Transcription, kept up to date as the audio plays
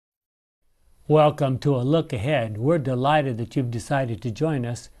Welcome to a look ahead. We're delighted that you've decided to join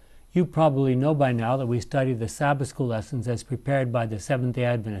us. You probably know by now that we study the Sabbath school lessons as prepared by the Seventh-day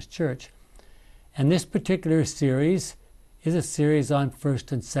Adventist Church. And this particular series is a series on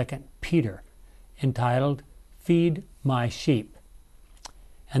 1st and 2nd Peter, entitled Feed My Sheep.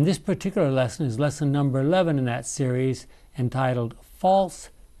 And this particular lesson is lesson number 11 in that series, entitled False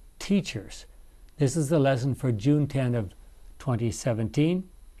Teachers. This is the lesson for June 10 of 2017.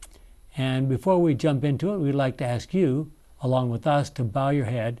 And before we jump into it, we'd like to ask you, along with us, to bow your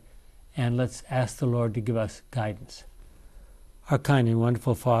head and let's ask the Lord to give us guidance. Our kind and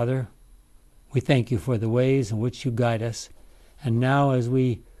wonderful Father, we thank you for the ways in which you guide us. And now as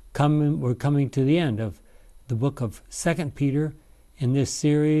we're coming to the end of the book of 2 Peter. In this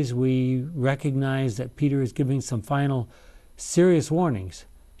series, we recognize that Peter is giving some final serious warnings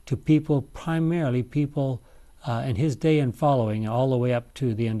to people, primarily people in his day and following, all the way up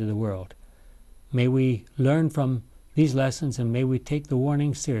to the end of the world. May we learn from these lessons and may we take the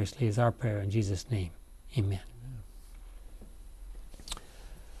warning seriously, is our prayer in Jesus' name. Amen.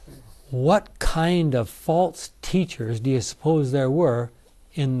 What kind of false teachers do you suppose there were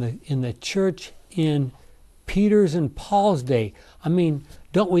in the church in Peter's and Paul's day? I mean,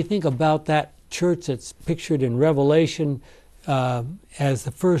 don't we think about that church that's pictured in Revelation as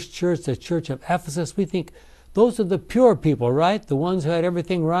the first church, the church of Ephesus? We think those are the pure people, right? The ones who had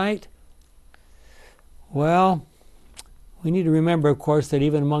everything right? Well, we need to remember, of course, that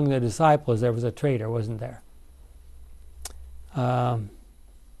even among the disciples there was a traitor, wasn't there?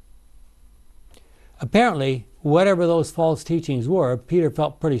 Apparently, whatever those false teachings were, Peter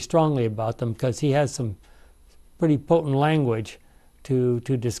felt pretty strongly about them because he has some pretty potent language to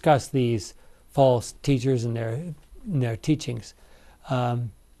discuss these false teachers and their teachings.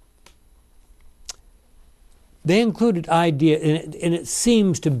 They included ideas, and it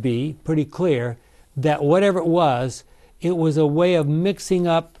seems to be pretty clear that whatever it was a way of mixing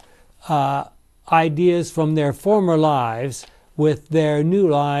up ideas from their former lives with their new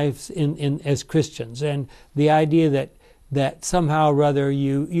lives as Christians. And the idea that somehow or other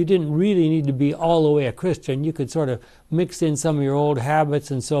you didn't really need to be all the way a Christian. You could sort of mix in some of your old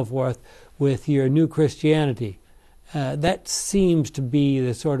habits and so forth with your new Christianity. That seems to be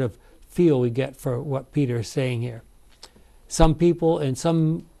the sort of feel we get for what Peter is saying here. Some people in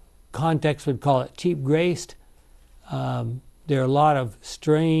some contexts would call it cheap grace. There are a lot of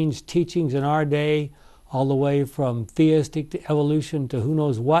strange teachings in our day, all the way from theistic to evolution to who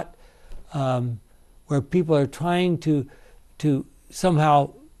knows what, where people are trying to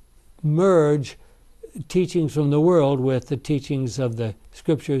somehow merge teachings from the world with the teachings of the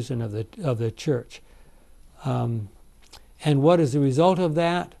Scriptures and of the church. And what is the result of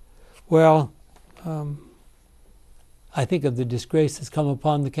that? Well, I think of the disgrace that's come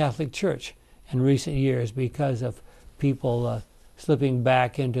upon the Catholic Church in recent years because of people slipping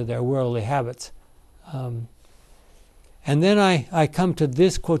back into their worldly habits. And then I come to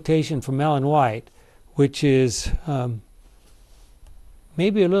this quotation from Ellen White, which is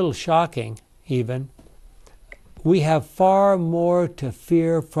maybe a little shocking even. We have far more to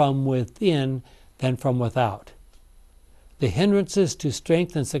fear from within than from without. The hindrances to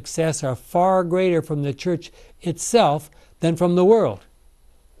strength and success are far greater from the church itself than from the world.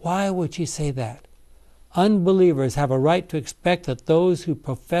 Why would she say that? Unbelievers have a right to expect that those who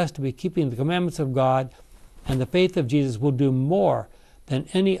profess to be keeping the commandments of God and the faith of Jesus will do more than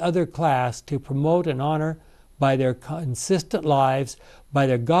any other class to promote and honor by their consistent lives, by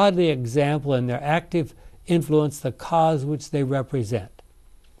their godly example and their active influence the cause which they represent.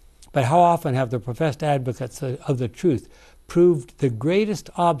 But how often have the professed advocates of the truth proved the greatest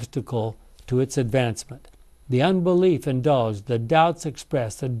obstacle to its advancement? The unbelief indulged, the doubts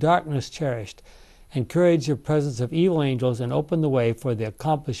expressed, the darkness cherished, encouraged the presence of evil angels and opened the way for the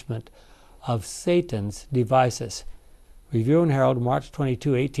accomplishment of Satan's devices. Review and Herald, March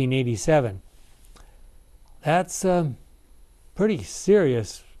 22, 1887. That's pretty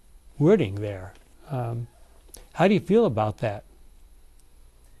serious wording there. How do you feel about that?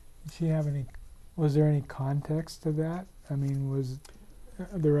 Was there any context to that? I mean, was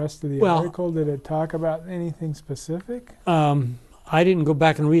the rest of the article, did it talk about anything specific? I didn't go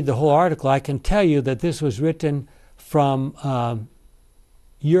back and read the whole article. I can tell you that this was written from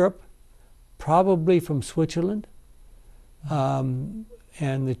Europe, probably from Switzerland. And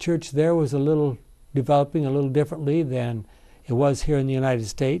the church there was developing a little differently than it was here in the United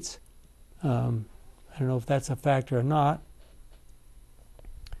States. I don't know if that's a factor or not.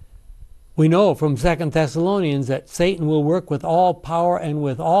 We know from 2 Thessalonians that Satan will work with all power and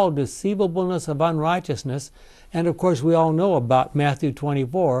with all deceivableness of unrighteousness And of course we all know about Matthew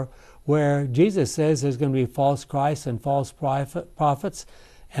 24, where Jesus says there's going to be false Christs and false prophets,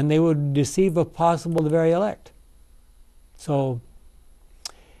 and they would deceive if possible the very elect. So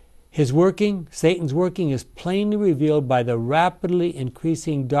his working, Satan's working, is plainly revealed by the rapidly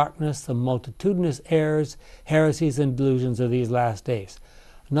increasing darkness, the multitudinous errors, heresies, and delusions of these last days.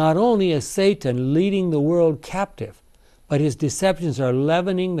 Not only is Satan leading the world captive, but his deceptions are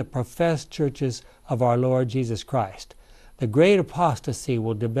leavening the professed churches of our Lord Jesus Christ. The great apostasy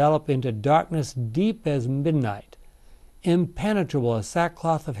will develop into darkness deep as midnight, impenetrable as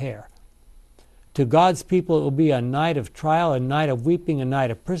sackcloth of hair. To God's people it will be a night of trial, a night of weeping, a night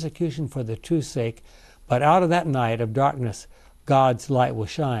of persecution for the truth's sake, but out of that night of darkness God's light will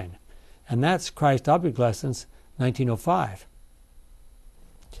shine. And that's Christ Object Lessons, 1905.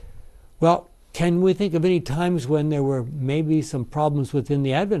 Well, can we think of any times when there were maybe some problems within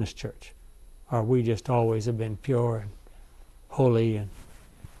the Adventist church? Or we just always have been pure and holy? And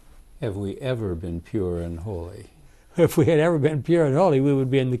have we ever been pure and holy? If we had ever been pure and holy, we would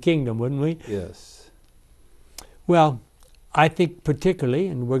be in the kingdom, wouldn't we? Yes. Well, I think particularly,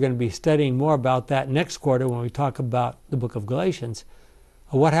 and we're going to be studying more about that next quarter when we talk about the book of Galatians,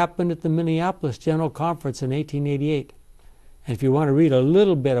 what happened at the Minneapolis General Conference in 1888. And if you want to read a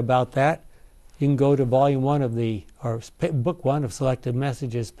little bit about that, you can go to volume 1 of book 1 of Selected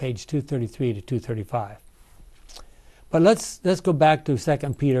Messages, page 233 to 235. But let's go back to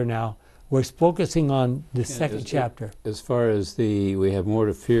 2 Peter now. We're focusing on the second chapter. As far as we have more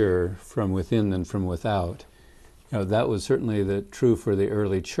to fear from within than from without, that was certainly true for the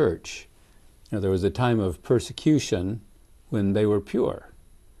early church. There was a time of persecution when they were pure.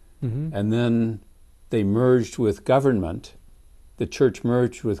 Mm-hmm. And then they merged with government. The church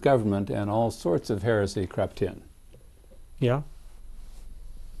merged with government, and all sorts of heresy crept in. Yeah.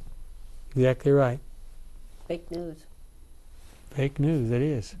 Exactly right. Fake news. Fake news, it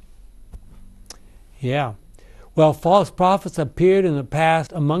is. Yeah. Well, false prophets appeared in the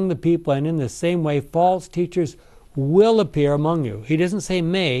past among the people, and in the same way false teachers will appear among you. He doesn't say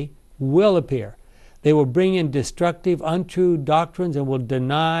may, will appear. They will bring in destructive, untrue doctrines and will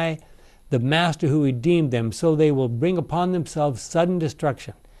deny the master who redeemed them, so they will bring upon themselves sudden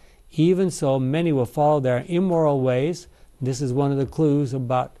destruction. Even so, many will follow their immoral ways. This is one of the clues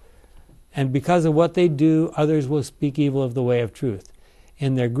about, and because of what they do, others will speak evil of the way of truth.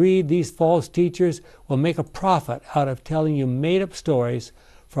 In their greed, these false teachers will make a profit out of telling you made-up stories.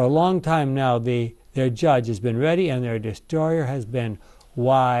 For a long time now, their judge has been ready and their destroyer has been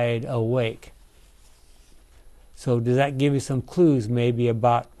wide awake. So does that give you some clues maybe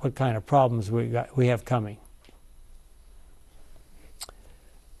about what kind of problems we have coming?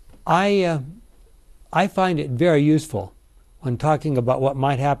 I find it very useful when talking about what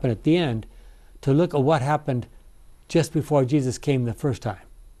might happen at the end to look at what happened just before Jesus came the first time.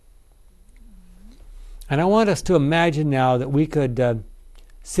 And I want us to imagine now that we could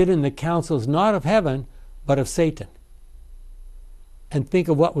sit in the councils not of heaven, but of Satan, and think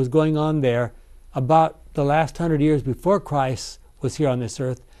of what was going on there about the last 100 years before Christ was here on this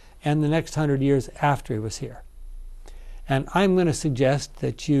earth and the next 100 years after he was here. And I'm going to suggest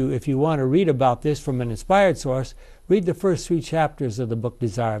that if you want to read about this from an inspired source, read the first 3 chapters of the book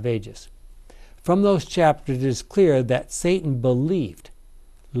Desire of Ages. From those chapters, it is clear that Satan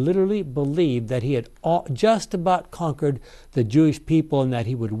literally believed that he had just about conquered the Jewish people and that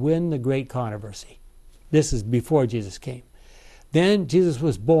he would win the great controversy. This is before Jesus came. Then Jesus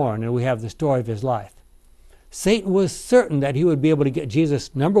was born, and we have the story of his life. Satan was certain that he would be able to get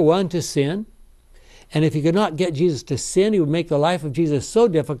Jesus, number 1, to sin. And if he could not get Jesus to sin, he would make the life of Jesus so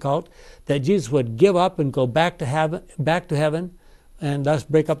difficult that Jesus would give up and go back to heaven, and thus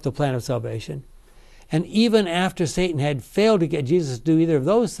break up the plan of salvation. And even after Satan had failed to get Jesus to do either of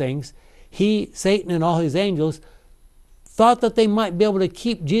those things, Satan and all his angels thought that they might be able to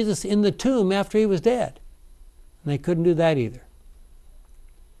keep Jesus in the tomb after he was dead. And they couldn't do that either.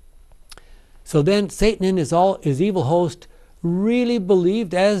 So then Satan and his evil host really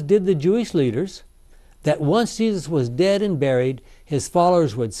believed, as did the Jewish leaders, that once Jesus was dead and buried, his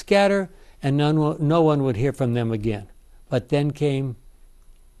followers would scatter and no one would hear from them again. But then came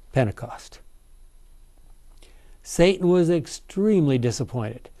Pentecost. Satan was extremely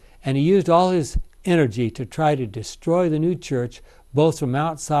disappointed, and he used all his energy to try to destroy the new church, both from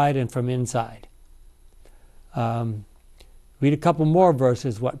outside and from inside. Read a couple more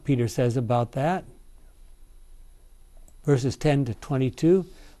verses, what Peter says about that. Verses 10 to 22,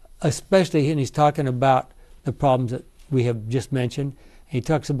 especially, and he's talking about the problems that we have just mentioned. He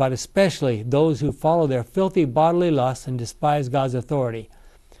talks about especially those who follow their filthy bodily lusts and despise God's authority.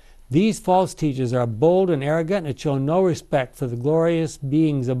 These false teachers are bold and arrogant and show no respect for the glorious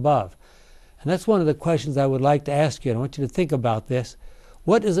beings above. And that's one of the questions I would like to ask you, and I want you to think about this.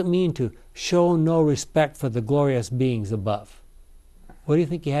 What does it mean to show no respect for the glorious beings above? What do you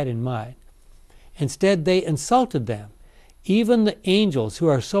think he had in mind? Instead, they insulted them. Even the angels, who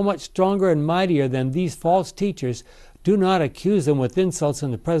are so much stronger and mightier than these false teachers, do not accuse them with insults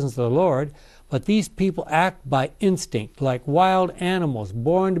in the presence of the Lord, but these people act by instinct, like wild animals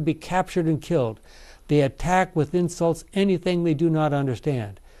born to be captured and killed. They attack with insults anything they do not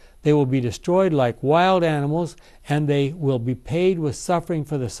understand. They will be destroyed like wild animals, and they will be paid with suffering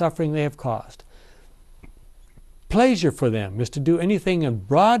for the suffering they have caused. Pleasure for them is to do anything in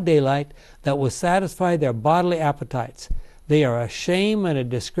broad daylight that will satisfy their bodily appetites. They are a shame and a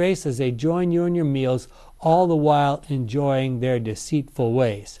disgrace as they join you in your meals, all the while enjoying their deceitful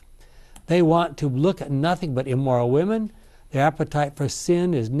ways. They want to look at nothing but immoral women. Their appetite for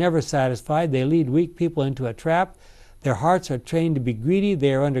sin is never satisfied. They lead weak people into a trap. Their hearts are trained to be greedy.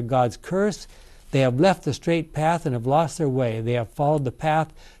 They are under God's curse. They have left the straight path and have lost their way. They have followed the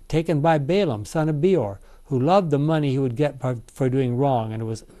path taken by Balaam, son of Beor, who loved the money he would get for doing wrong and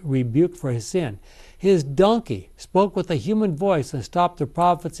was rebuked for his sin. His donkey spoke with a human voice and stopped the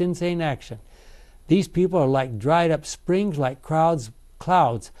prophet's insane action. These people are like dried up springs, like clouds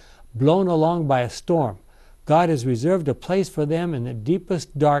blown along by a storm. God has reserved a place for them in the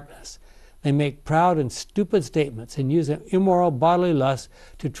deepest darkness. They make proud and stupid statements and use immoral bodily lust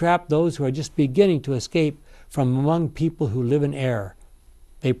to trap those who are just beginning to escape from among people who live in error.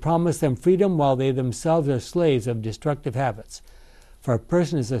 They promise them freedom while they themselves are slaves of destructive habits. For a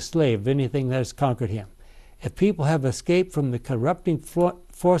person is a slave of anything that has conquered him. If people have escaped from the corrupting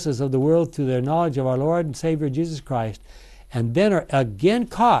forces of the world through their knowledge of our Lord and Savior Jesus Christ, and then are again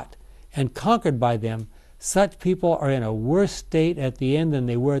caught and conquered by them, such people are in a worse state at the end than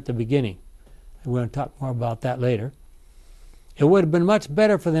they were at the beginning. We're going to talk more about that later. It would have been much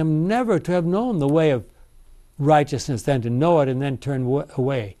better for them never to have known the way of righteousness than to know it and then turn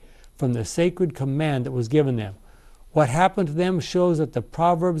away from the sacred command that was given them. What happened to them shows that the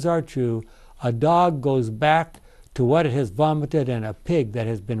proverbs are true. A dog goes back to what it has vomited, and a pig that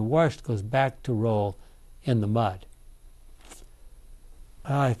has been washed goes back to roll in the mud.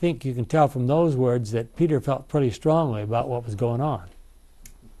 I think you can tell from those words that Peter felt pretty strongly about what was going on.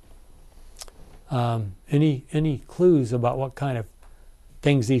 Any clues about what kind of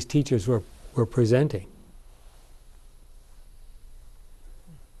things these teachers were presenting?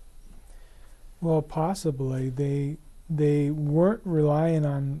 Well, possibly they weren't relying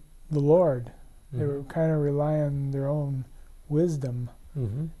on the Lord. They were kind of relying on their own wisdom.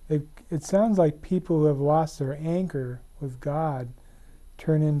 Mm-hmm. It sounds like people who have lost their anchor with God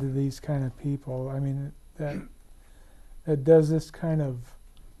turn into these kind of people. I mean, that does this kind of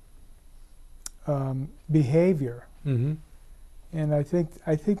behavior. Mm-hmm. And I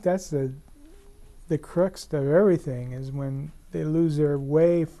think that's the crux of everything, is when they lose their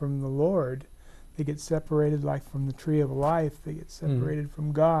way from the Lord. They get separated, like from the tree of life. They get separated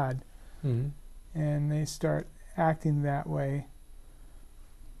from God, and they start acting that way.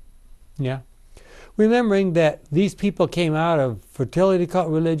 Yeah. Remembering that these people came out of fertility cult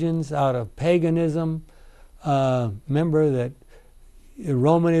religions, out of paganism. Remember that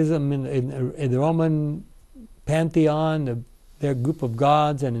Romanism, in the Roman pantheon, their group of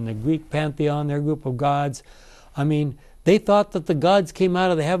gods, and in the Greek pantheon, their group of gods. I mean, they thought that the gods came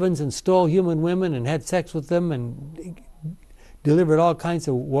out of the heavens and stole human women and had sex with them and delivered all kinds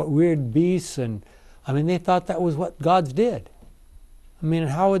of weird beasts. And I mean, they thought that was what gods did. I mean,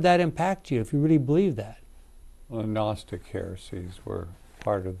 how would that impact you if you really believe that? Well, Gnostic heresies were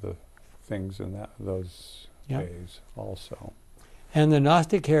part of the things in those days also. And the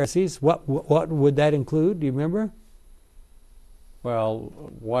Gnostic heresies, what would that include? Do you remember? Well,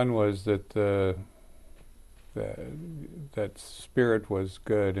 one was that that spirit was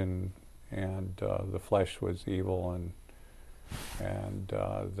good and the flesh was evil, and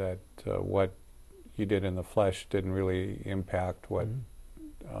that what you did in the flesh didn't really impact what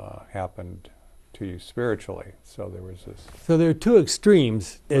happened to you spiritually. So there was this. So there are two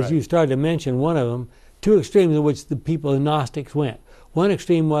extremes, as you started to mention. One of them, two extremes in which the people, the Gnostics, went. One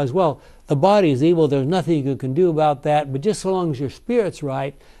extreme was, well, the body is evil. There's nothing you can do about that. But just so long as your spirit's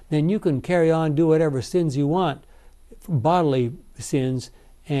right, then you can carry on, do whatever sins you want, bodily sins,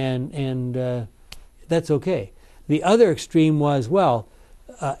 and that's okay. The other extreme was, well,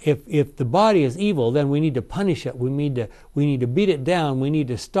 if the body is evil, then we need to punish it. We need to beat it down. We need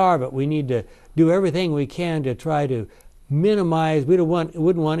to starve it. We need to do everything we can to try to minimize. We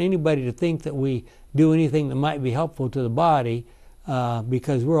wouldn't want anybody to think that we do anything that might be helpful to the body.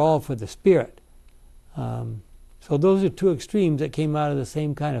 because we're all for the Spirit. So those are two extremes that came out of the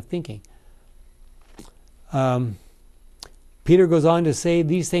same kind of thinking. Peter goes on to say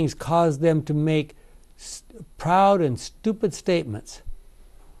these things caused them to make proud and stupid statements.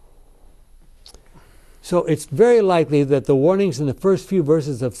 So it's very likely that the warnings in the first few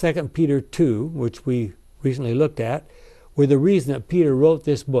verses of 2 Peter 2, which we recently looked at, were the reason that Peter wrote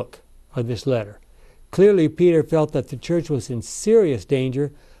this book, or this letter. Clearly, Peter felt that the church was in serious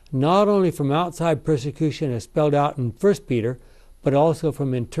danger, not only from outside persecution as spelled out in 1 Peter, but also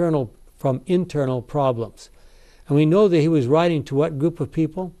from internal problems. And we know that he was writing to what group of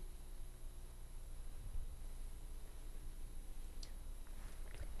people?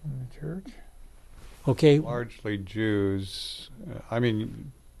 In the church? Okay. Largely Jews.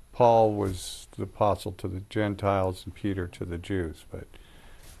 Paul was the apostle to the Gentiles and Peter to the Jews, but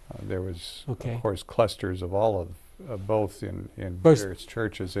there was, of course, clusters of all of both in various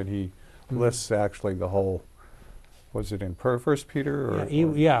churches, and he lists actually the whole. Was it in First Peter?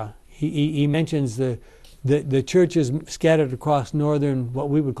 He mentions the churches scattered across northern, what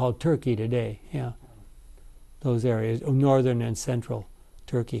we would call Turkey today. Yeah, those areas, northern and central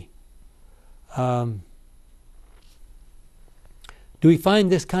Turkey. Do we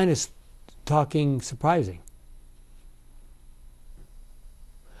find this kind of talking surprising?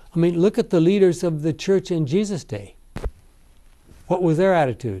 I mean, look at the leaders of the church in Jesus' day. What was their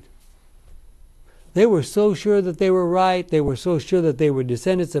attitude? They were so sure that they were right. They were so sure that they were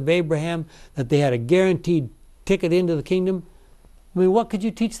descendants of Abraham, that they had a guaranteed ticket into the kingdom. I mean, what could you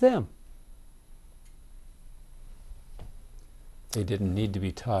teach them? They didn't need to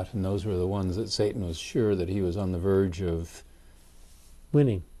be taught, and those were the ones that Satan was sure that he was on the verge of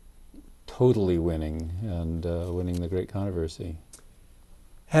winning. Totally winning, and winning the great controversy.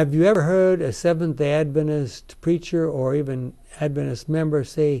 Have you ever heard a Seventh-day Adventist preacher or even Adventist member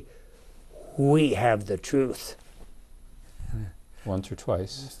say, "We have the truth"? Once or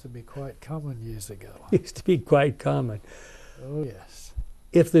twice. It used to be quite common years ago. Used to be quite common. Oh, yes.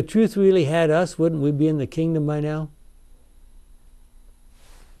 If the truth really had us, wouldn't we be in the kingdom by now?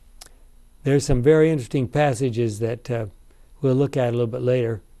 There's some very interesting passages that we'll look at a little bit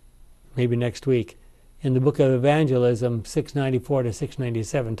later, maybe next week, in the book of Evangelism, 694 to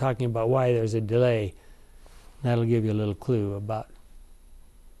 697, talking about why there's a delay. That'll give you a little clue about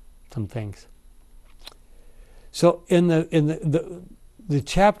some things. So in the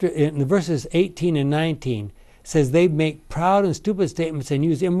chapter, in the verses 18 and 19, says they make proud and stupid statements and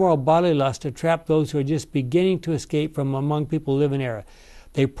use immoral bodily lust to trap those who are just beginning to escape from among people who live in error.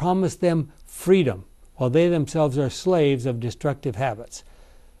 They promise them freedom, while they themselves are slaves of destructive habits.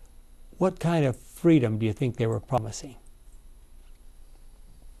 What kind of freedom do you think they were promising?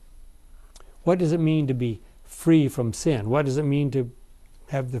 What does it mean to be free from sin? What does it mean to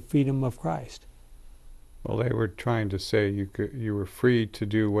have the freedom of Christ? Well, they were trying to say you were free to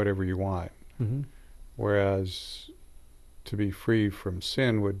do whatever you want, whereas to be free from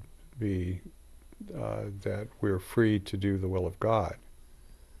sin would be that we're free to do the will of God,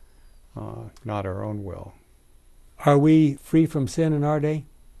 not our own will. Are we free from sin in our day?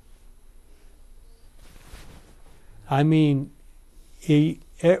 I mean,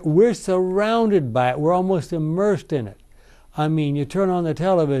 we're surrounded by it. We're almost immersed in it. I mean, you turn on the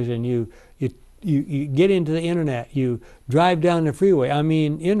television, you get into the internet, you drive down the freeway. I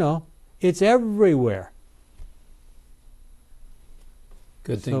mean, it's everywhere.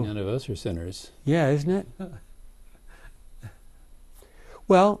 Good thing none of us are sinners. Yeah, isn't it?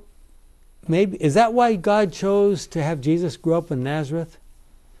 Well, maybe, is that why God chose to have Jesus grow up in Nazareth?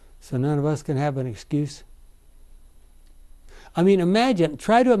 So none of us can have an excuse? I mean,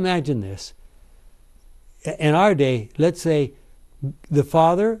 try to imagine this. In our day, let's say the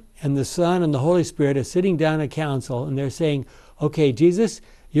Father and the Son and the Holy Spirit are sitting down at council and they're saying, okay, Jesus,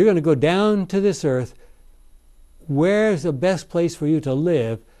 you're going to go down to this earth. Where's the best place for you to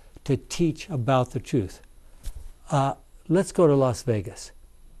live to teach about the truth? Let's go to Las Vegas.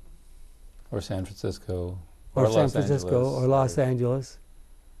 Or San Francisco. Or San Francisco or Los Angeles.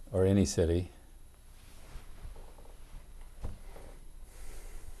 Or any city.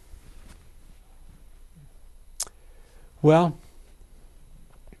 Well,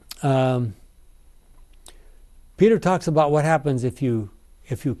 Peter talks about what happens if you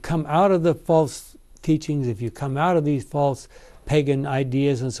come out of the false teachings, if you come out of these false pagan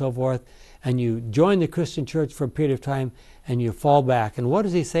ideas and so forth, and you join the Christian church for a period of time, and you fall back. And what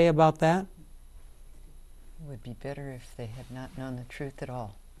does he say about that? It would be better if they had not known the truth at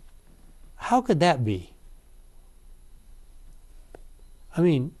all. How could that be? I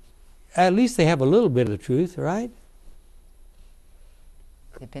mean, at least they have a little bit of the truth, right?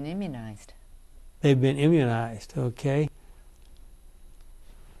 They've been immunized. They've been immunized, okay?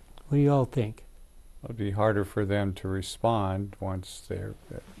 What do you all think? It would be harder for them to respond once they're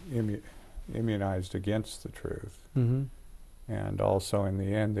immunized against the truth. Mm-hmm. And also, in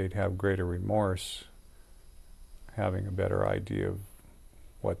the end, they'd have greater remorse, having a better idea of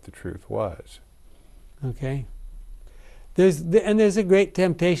what the truth was. Okay. There's a great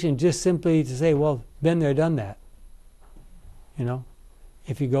temptation just simply to say, well, been there, done that. You know,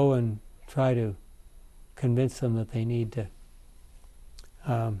 if you go and try to convince them that they need to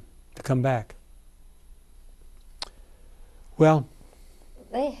come back. Well,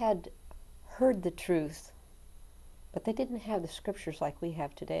 they had heard the truth, but they didn't have the scriptures like we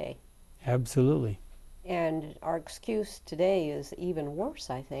have today. absolutely. And our excuse today is even worse,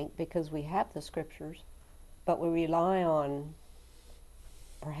 I think, because we have the scriptures, but we rely on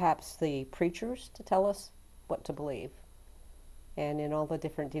perhaps the preachers to tell us what to believe. And in all the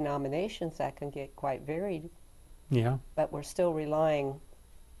different denominations, that can get quite varied. Yeah. But we're still relying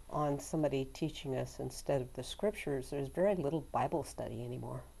on somebody teaching us instead of the scriptures. There's very little Bible study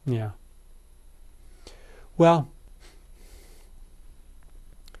anymore. Yeah. Well,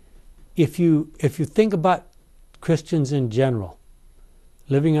 if you think about Christians in general,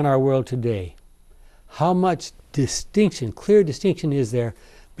 living in our world today, how much distinction, clear distinction is there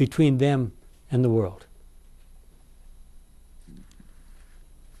between them and the world?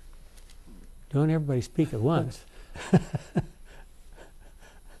 Don't everybody speak at once.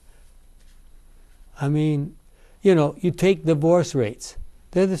 I mean, you know, you take divorce rates,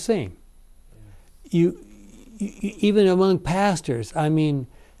 they're the same. You even among pastors, I mean,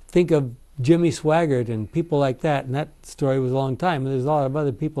 think of Jimmy Swaggart and people like that, and that story was a long time. And there's a lot of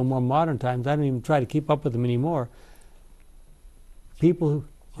other people in more modern times. I don't even try to keep up with them anymore. People who...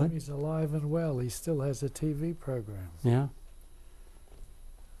 Jimmy's alive and well. He still has a TV program. Yeah.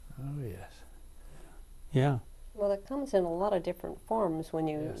 Oh, yes. Yeah. Well, it comes in a lot of different forms. When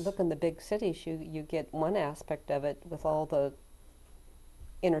you Yes. look in the big cities, you get one aspect of it with all the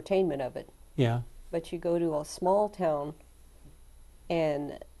entertainment of it. Yeah. But you go to a small town,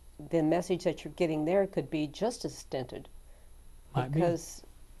 and the message that you're getting there could be just as stinted Might be. because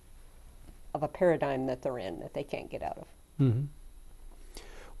of a paradigm that they're in that they can't get out of. Mm-hmm.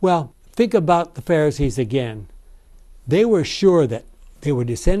 Well, think about the Pharisees again. They were sure that they were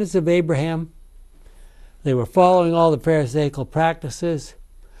descendants of Abraham. They were following all the Pharisaical practices.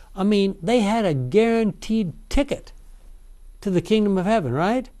 I mean, they had a guaranteed ticket to the kingdom of heaven,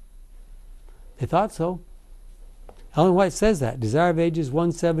 right? They thought so. Ellen White says that, Desire of Ages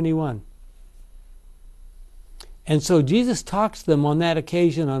 171. And so Jesus talks to them on that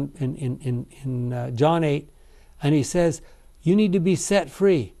occasion in John 8, and he says, you need to be set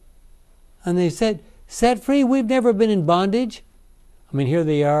free. And they said, set free? We've never been in bondage. I mean, here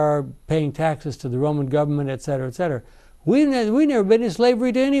they are paying taxes to the Roman government, etc., etc. We've never been in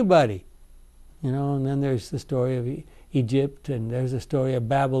slavery to anybody. You know, and then there's the story of Egypt, and there's the story of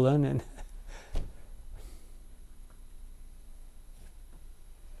Babylon, and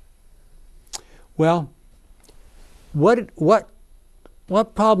well, what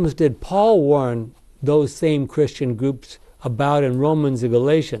problems did Paul warn those same Christian groups about in Romans and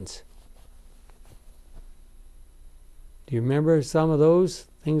Galatians? Do you remember some of those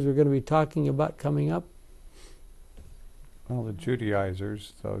things we're going to be talking about coming up? Well, the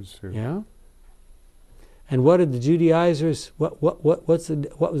Judaizers, those who... Yeah. And what did the Judaizers, what was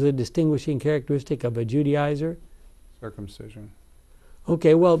the distinguishing characteristic of a Judaizer? Circumcision.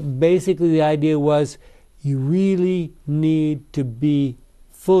 Okay, well, basically the idea was you really need to be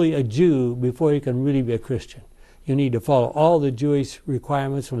fully a Jew before you can really be a Christian. You need to follow all the Jewish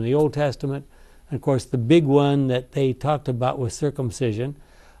requirements from the Old Testament. And of course, the big one that they talked about was circumcision.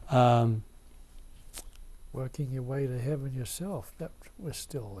 Working your way to heaven yourself, that was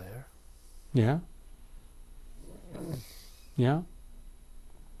still there. Yeah. Yeah.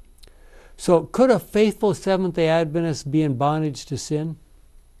 So could a faithful Seventh-day Adventist be in bondage to sin?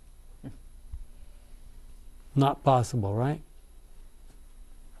 Not possible, right?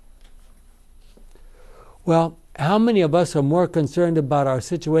 Well, how many of us are more concerned about our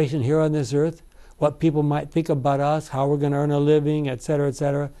situation here on this earth, what people might think about us, how we're going to earn a living,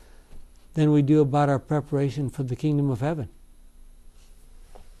 etc., than we do about our preparation for the kingdom of heaven?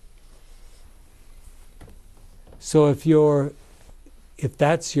 So if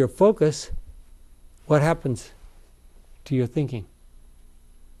that's your focus, what happens to your thinking?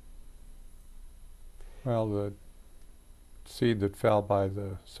 Well, the seed that fell by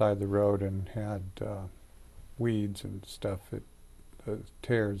the side of the road and had weeds and stuff, the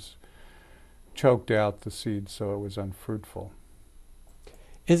tares choked out the seed, so it was unfruitful.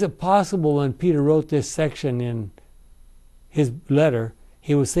 Is it possible when Peter wrote this section in his letter,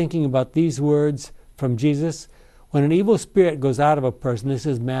 he was thinking about these words from Jesus? When an evil spirit goes out of a person, this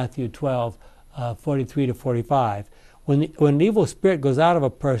is Matthew 12, 43 to 45. When an evil spirit goes out of a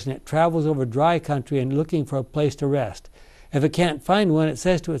person, it travels over dry country and looking for a place to rest. If it can't find one, it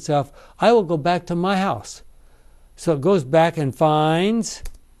says to itself, I will go back to my house. So it goes back and finds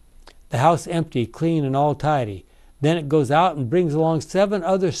the house empty, clean, and all tidy. Then it goes out and brings along 7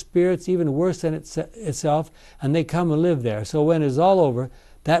 other spirits even worse than itself, and they come and live there. So when it's all over,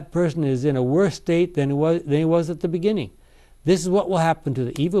 that person is in a worse state than he was at the beginning. This is what will happen to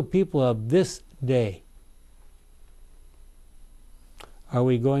the evil people of this day. Are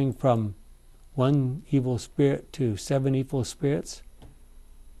we going from 1 evil spirit to 7 evil spirits?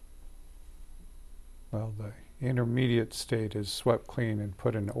 Well, the intermediate state is swept clean and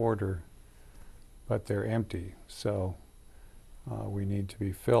put in order, but they're empty. So we need to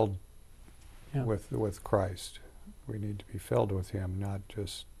be filled with Christ. We need to be filled with Him, not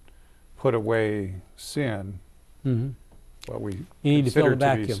just put away sin, what we consider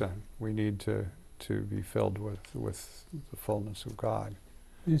to be sin. We need to be filled with the fullness of God.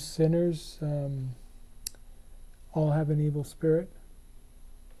 Do sinners all have an evil spirit?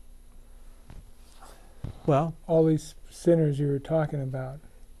 Well, all these sinners you were talking about.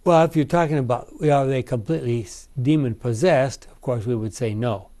 Well, if you're talking about are they completely demon-possessed, of course we would say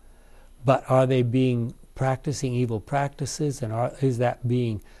no. But are they practicing evil practices, and is that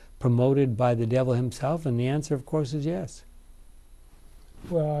being promoted by the devil himself? And the answer, of course, is yes.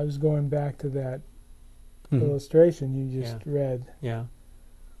 Well, I was going back to that illustration you just read. Yeah.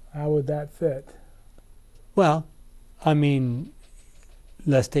 How would that fit? Well, I mean,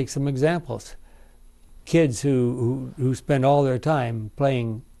 let's take some examples. Kids who spend all their time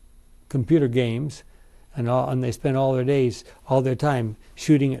playing computer games, and they spend all their time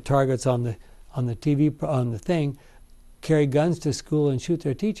shooting at targets on the TV, on the thing, carry guns to school and shoot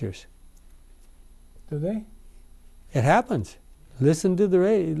their teachers. Do they? It happens. Listen to the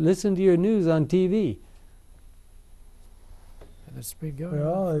radio. Listen to your news on TV. And it's been going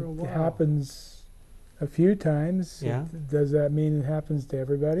on for a while. It happens a few times. Yeah. Does that mean it happens to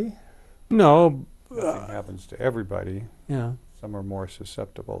everybody? No. Nothing happens to everybody. Yeah. Some are more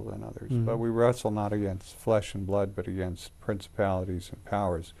susceptible than others. But we wrestle not against flesh and blood, but against principalities and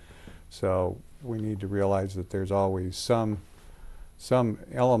powers. So we need to realize that there's always some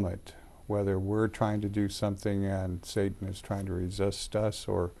element, whether we're trying to do something and Satan is trying to resist us,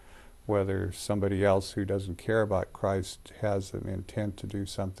 or whether somebody else who doesn't care about Christ has an intent to do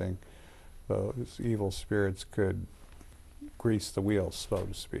something. Those evil spirits could grease the wheels, so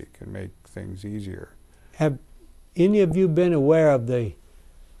to speak, and make things easier. Have any of you been aware of a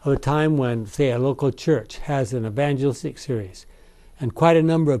time when, say, a local church has an evangelistic series, and quite a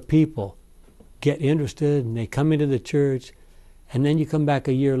number of people get interested and they come into the church, and then you come back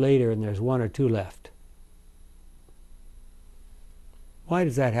a year later and there's 1 or 2 left? Why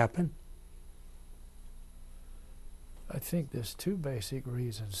does that happen? I think there's 2 basic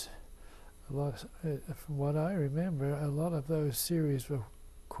reasons. From what I remember, a lot of those series were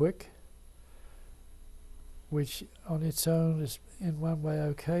quick, which on its own is in one way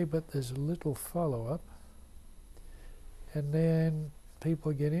okay, but there's a little follow-up, and then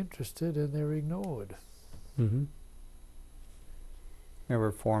people get interested and they're ignored.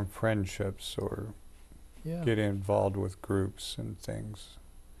 Never form friendships or get involved with groups and things.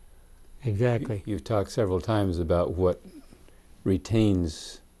 Exactly. You've talked several times about what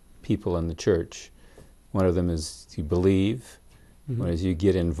retains people in the church. One of them is you believe, one is you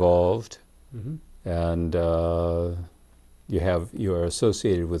get involved, and you are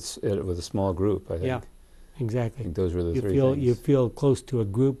associated with a small group, I think. Yeah, exactly. I think those were the 3 things. You feel close to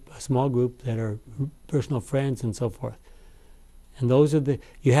a small group that are personal friends and so forth. And those are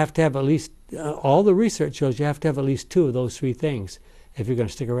you have to have at least, all the research shows you have to have at least 2 of those 3 things if you're going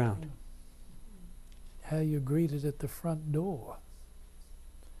to stick around. How you're greeted at the front door.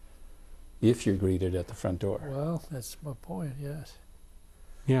 If you're greeted at the front door. Well, that's my point, yes.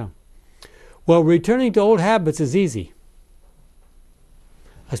 Yeah. Well, returning to old habits is easy.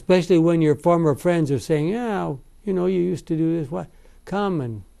 Especially when your former friends are saying, yeah, you used to do this. What? Come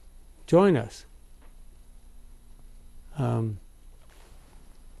and join us.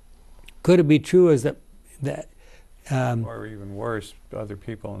 Could it be true as that or even worse, other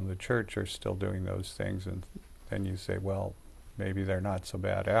people in the church are still doing those things, and then you say, well, maybe they're not so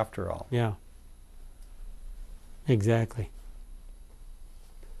bad after all. Yeah. Exactly.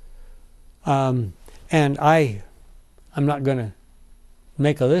 And I'm not going to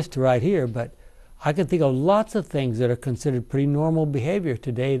make a list right here, but I can think of lots of things that are considered pretty normal behavior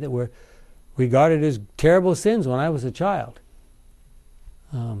today that were regarded as terrible sins when I was a child.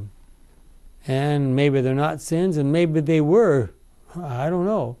 And maybe they're not sins, and maybe they were. I don't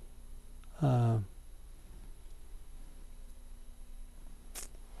know.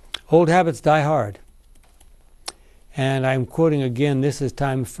 Old habits die hard. And I'm quoting again, this is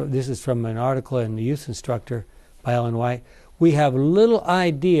from an article in the Youth Instructor by Ellen White. We have little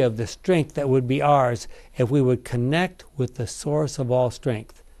idea of the strength that would be ours if we would connect with the source of all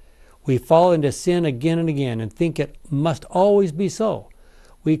strength. We fall into sin again and again and think it must always be so.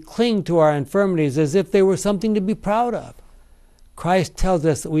 We cling to our infirmities as if they were something to be proud of. Christ tells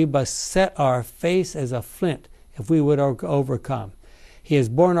us that we must set our face as a flint if we would overcome. He has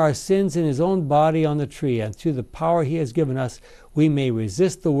borne our sins in his own body on the tree, and through the power he has given us, we may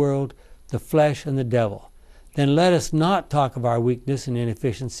resist the world, the flesh, and the devil. Then let us not talk of our weakness and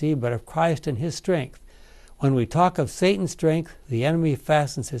inefficiency, but of Christ and his strength. When we talk of Satan's strength, the enemy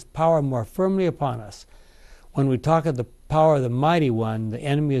fastens his power more firmly upon us. When we talk of the power of the mighty one, the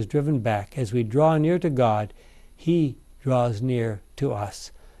enemy is driven back. As we draw near to God, he draws near to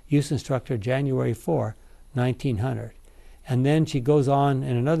us. Youth Instructor, January 4, 1900. And then she goes on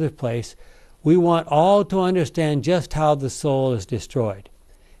in another place, we want all to understand just how the soul is destroyed.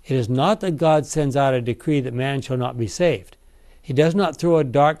 It is not that God sends out a decree that man shall not be saved. He does not throw a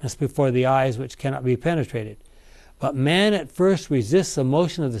darkness before the eyes which cannot be penetrated. But man at first resists the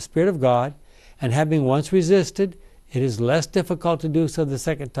motion of the Spirit of God, and having once resisted, it is less difficult to do so the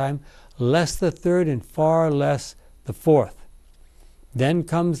second time, less the third, and far less the fourth. Then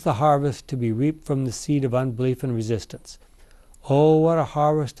comes the harvest to be reaped from the seed of unbelief and resistance. Oh, what a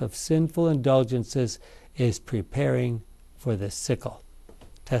harvest of sinful indulgences is preparing for the sickle.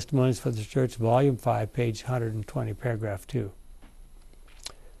 Testimonies for the Church, Volume 5, page 120, paragraph 2.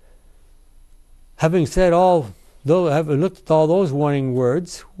 Having said having looked at all those warning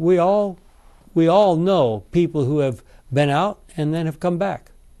words, we all know people who have been out and then have come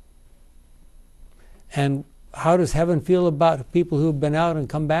back. And how does heaven feel about people who have been out and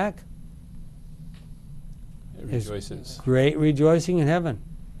come back? It rejoices. Great rejoicing in heaven.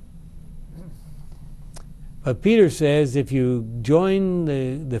 But Peter says if you join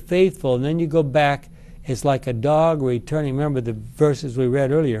the faithful and then you go back, it's like a dog returning. Remember the verses we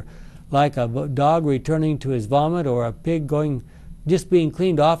read earlier. Like a dog returning to his vomit, or a pig just being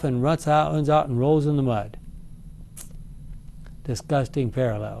cleaned off and runs out and rolls in the mud. Disgusting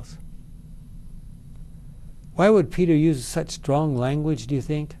parallels. Why would Peter use such strong language, do you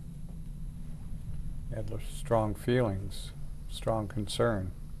think? He had strong feelings, strong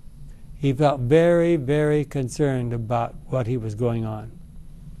concern. He felt very, very concerned about what he was going on.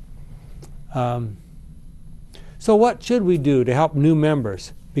 So what should we do to help new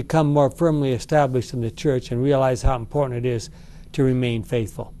members become more firmly established in the church and realize how important it is to remain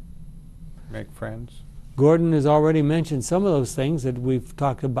faithful? Make friends. Gordon has already mentioned some of those things that we've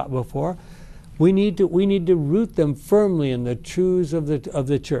talked about before. We need to root them firmly in the truths of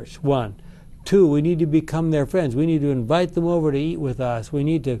the church. 1. 2, we need to become their friends. We need to invite them over to eat with us. We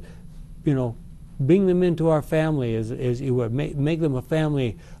need to, bring them into our family as you would. Make them a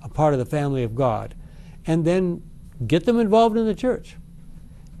part of the family of God. And then get them involved in the church.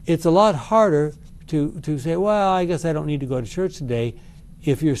 It's a lot harder to say, well, I guess I don't need to go to church today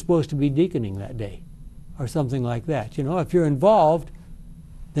if you're supposed to be deaconing that day or something like that. If you're involved,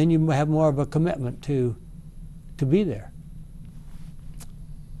 then you have more of a commitment to be there.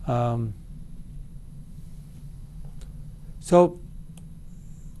 So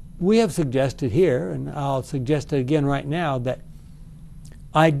we have suggested here, and I'll suggest it again right now, that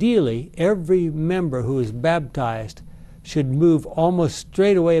ideally every member who is baptized should move almost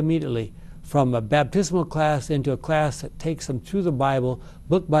straight away immediately from a baptismal class into a class that takes them through the Bible,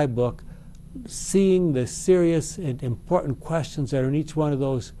 book by book, seeing the serious and important questions that are in each one of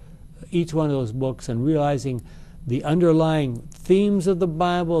those books, and realizing the underlying themes of the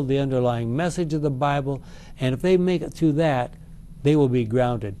Bible, the underlying message of the Bible, and if they make it through that, they will be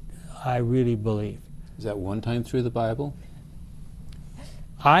grounded, I really believe. Is that one time through the Bible?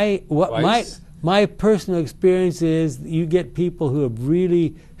 My personal experience is you get people who have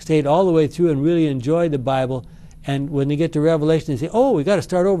really stayed all the way through and really enjoyed the Bible, and when they get to Revelation they say, oh, we got to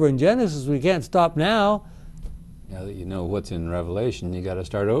start over in Genesis, we can't stop now. Now that you know what's in Revelation, you got to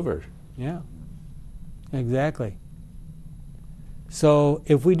start over. Yeah, exactly. So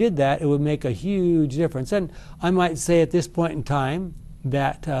if we did that, it would make a huge difference. And I might say at this point in time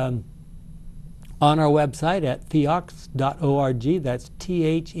that on our website at theox.org, that's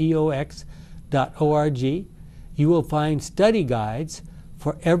theox.org, you will find study guides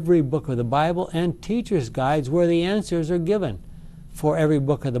for every book of the Bible, and teachers' guides where the answers are given for every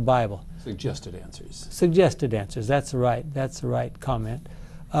book of the Bible. Suggested answers. Suggested answers. That's the right comment.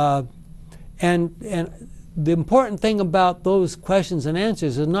 And the important thing about those questions and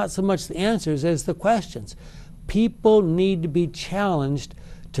answers is not so much the answers as the questions. People need to be challenged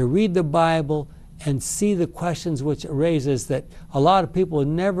to read the Bible and see the questions which it raises that a lot of people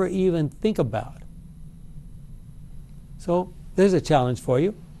never even think about. So there's a challenge for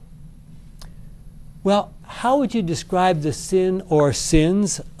you. Well, how would you describe the sin or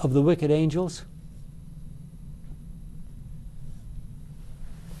sins of the wicked angels?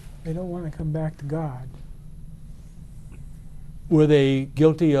 They don't want to come back to God. Were they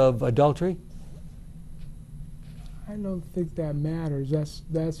guilty of adultery? I don't think that matters.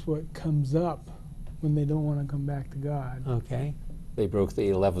 That's what comes up when they don't want to come back to God. Okay. They broke the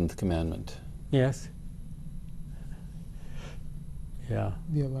 11th commandment. Yes. Yeah.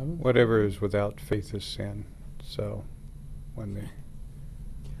 The 11th. Whatever is without faith is sin. So when they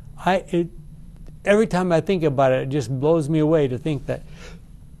Every time I think about it, it just blows me away to think that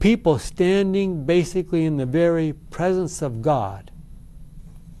people standing basically in the very presence of God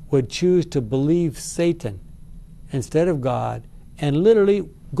would choose to believe Satan instead of God and literally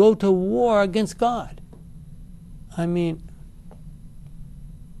go to war against God. I mean...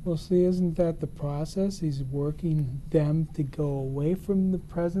 Well, see, isn't that the process? He's working them to go away from the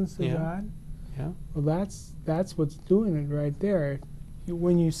presence of God. Yeah. Well, that's what's doing it right there.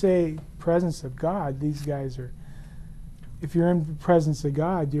 When you say presence of God, these guys are... If you're in the presence of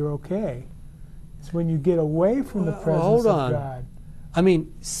God, you're okay. It's when you get away from the presence of God. I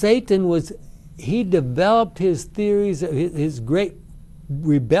mean, Satan he developed his theories, his great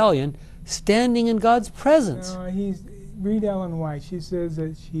rebellion, standing in God's presence. Read Ellen White. She says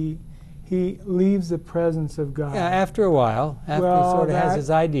that he leaves the presence of God. Yeah, after a while, after he sort of has his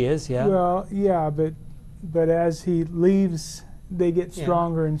ideas, yeah. Well, yeah, but as he leaves, they get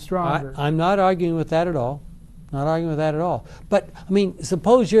stronger and stronger. I'm not arguing with that at all. Not arguing with that at all. But, I mean,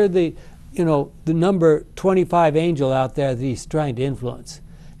 suppose you're the number 25 angel out there that he's trying to influence,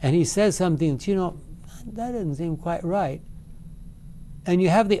 and he says something that, that doesn't seem quite right. And you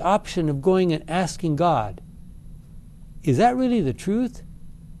have the option of going and asking God, is that really the truth?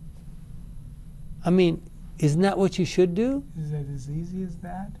 I mean, isn't that what you should do? Is it as easy as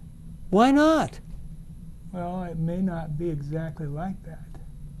that? Why not? Well, it may not be exactly like that.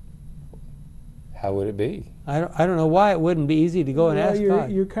 How would it be? I don't know why it wouldn't be easy to go and ask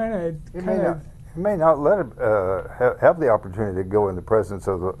God. You're kind of... You may not let him have the opportunity to go in the presence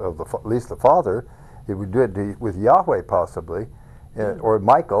of at least the Father. He would do it with Yahweh possibly, or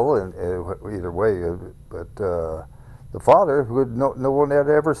Michael, and either way. But the Father would no one had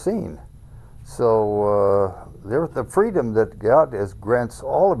ever seen. So the freedom that God grants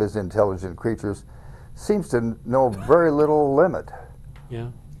all of His intelligent creatures seems to know very little limit. Yeah.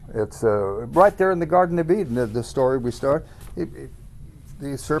 It's right there in the Garden of Eden, the story we start.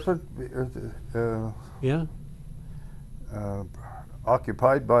 The serpent,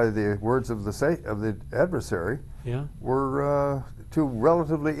 occupied by the words of the adversary, were two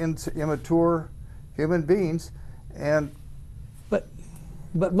relatively immature human beings, and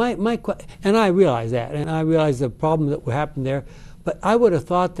but my and I realize that, and I realize the problem that happened there. But I would have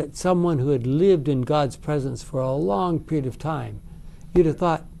thought that someone who had lived in God's presence for a long period of time, you'd have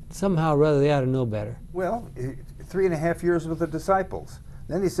thought somehow or rather they ought to know better. Well, 3.5 years with the disciples.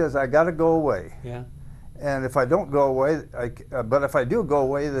 Then he says, I got to go away. Yeah. And if I don't go away, but if I do go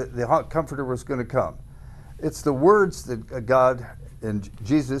away, the Comforter was going to come. It's the words that God and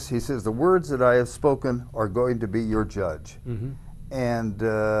Jesus, he says, the words that I have spoken are going to be your judge. Mm-hmm. And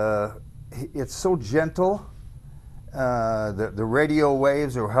it's so gentle. The radio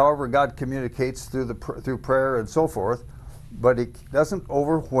waves, or however God communicates through prayer and so forth, but it doesn't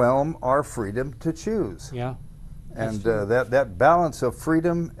overwhelm our freedom to choose. Yeah. And that balance of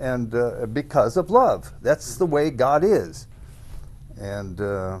freedom and because of love. That's the way God is. And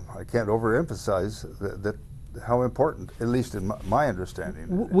I can't overemphasize that how important, at least in my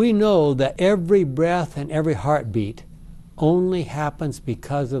understanding. We know that every breath and every heartbeat only happens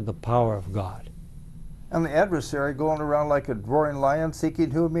because of the power of God. And the adversary going around like a roaring lion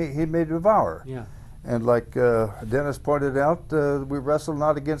seeking whom he may devour. Yeah. And like Dennis pointed out, we wrestle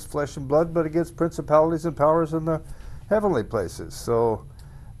not against flesh and blood, but against principalities and powers in the heavenly places. So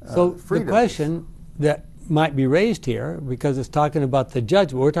the question that might be raised here, because it's talking about the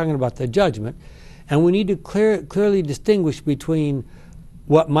judgment, we're talking about the judgment, and we need to clearly distinguish between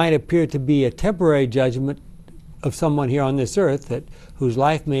what might appear to be a temporary judgment of someone here on this earth whose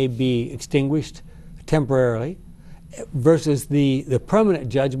life may be extinguished temporarily, versus the permanent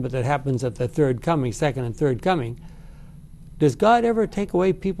judgment that happens at the third coming, second and third coming. Does God ever take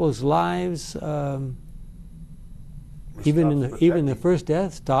away people's lives? Even the first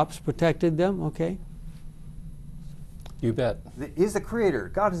death stops protected them. Okay. You bet. He's the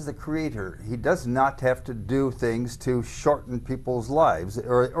creator. God is the creator. He does not have to do things to shorten people's lives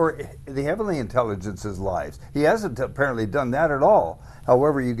or the heavenly intelligence's lives. He hasn't apparently done that at all.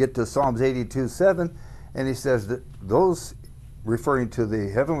 However, you get to Psalms 82:7, and he says that those, referring to the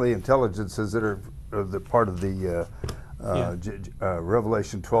heavenly intelligences that are the part of the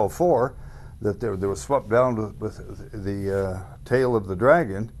Revelation 12:4, that they were swept down with the tail of the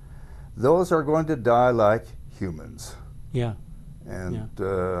dragon, those are going to die like humans. Yeah. And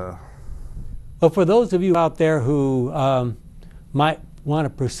well, for those of you out there who might want to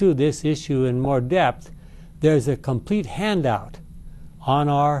pursue this issue in more depth, there's a complete handout on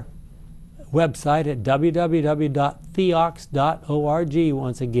our website at www.theox.org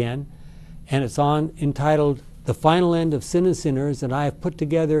once again, and it's entitled "The Final End of Sin and Sinners," and I have put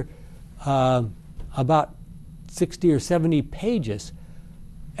together about 60 or 70 pages,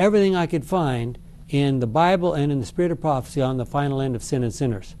 everything I could find in the Bible and in the Spirit of Prophecy on the final end of sin and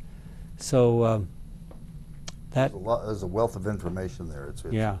sinners. So there's a wealth of information there. It's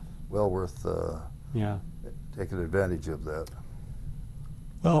well worth taking advantage of that.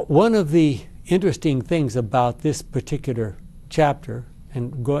 Well, one of the interesting things about this particular chapter,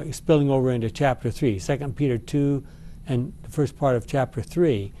 and spilling over into chapter 3, 2 Peter 2 and the first part of chapter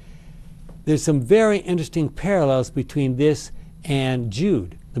 3, there's some very interesting parallels between this and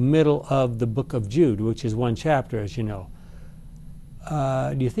Jude, the middle of the book of Jude, which is one chapter, as you know.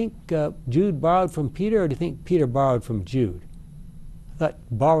 Do you think Jude borrowed from Peter, or do you think Peter borrowed from Jude? I thought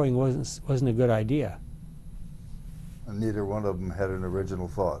borrowing wasn't a good idea. And neither one of them had an original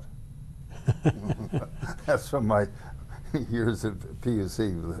thought. That's from my years at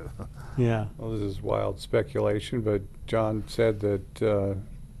PUC. Yeah. Well, this is wild speculation, but John said that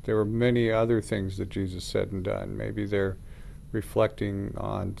there were many other things that Jesus said and done. Maybe they're reflecting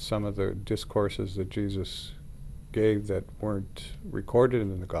on some of the discourses that Jesus gave that weren't recorded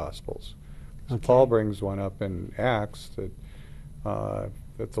in the Gospels. Okay. Paul brings one up in Acts that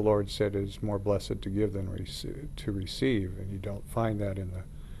the Lord said is more blessed to give than to receive, and you don't find that in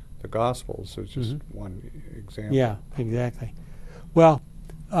the Gospels. So it's just one example. Yeah, exactly. Well,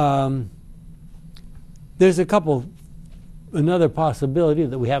 there's another possibility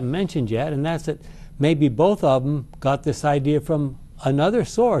that we haven't mentioned yet, and that's that maybe both of them got this idea from another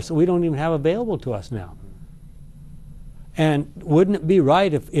source that we don't even have available to us now. And wouldn't it be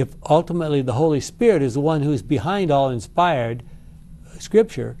right if ultimately the Holy Spirit is the one who's behind all inspired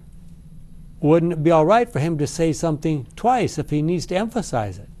Scripture, wouldn't it be all right for him to say something twice if he needs to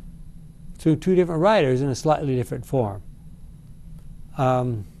emphasize it through two different writers in a slightly different form?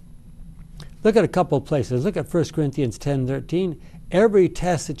 Look at a couple of places. Look at 1 Corinthians 10:13. Every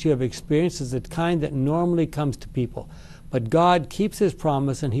test that you have experienced is the kind that normally comes to people. But God keeps His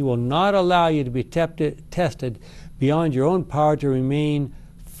promise, and He will not allow you to be tested beyond your own power to remain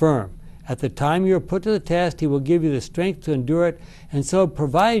firm. At the time you are put to the test, He will give you the strength to endure it, and so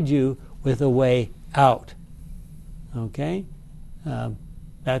provide you with a way out. Okay?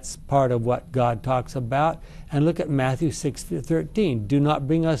 That's part of what God talks about. And look at Matthew 6:13. Do not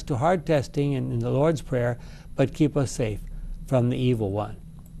bring us to hard testing in the Lord's Prayer, but keep us safe from the evil one.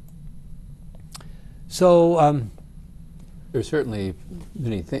 So there's certainly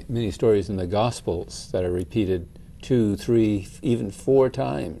many stories in the Gospels that are repeated 2, 3, even 4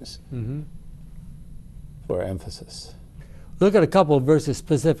 times for emphasis. Look at a couple of verses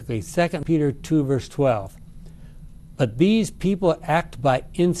specifically. 2 Peter 2, verse 12. But these people act by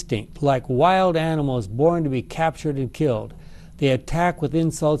instinct, like wild animals born to be captured and killed. They attack with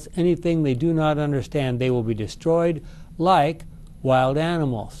insults anything they do not understand. They will be destroyed like wild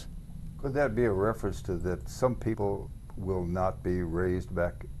animals. Could that be a reference to that some people will not be raised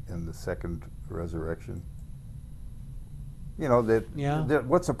back in the second resurrection? You know,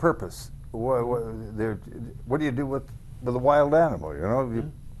 what's the purpose? What do you do with a wild animal? You know,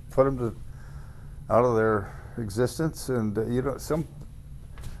 you put them out of their existence, and I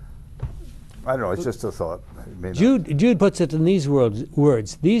don't know, it's just a thought. Jude puts it in these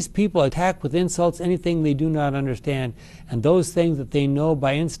words. These people attack with insults anything they do not understand, and those things that they know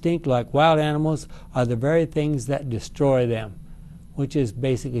by instinct, like wild animals, are the very things that destroy them, which is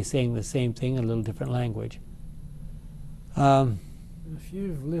basically saying the same thing in a little different language. If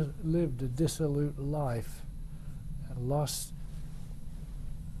you've lived a dissolute life and lost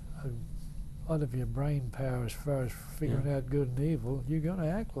a lot of your brain power as far as figuring out good and evil, you're going to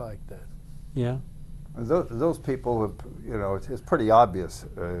act like that. Yeah. Those people, it's pretty obvious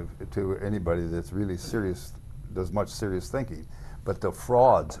to anybody that's really serious, does much serious thinking. But the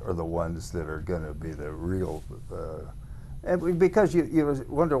frauds are the ones that are going to be the real, and because you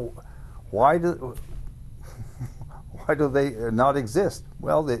wonder why do they not exist?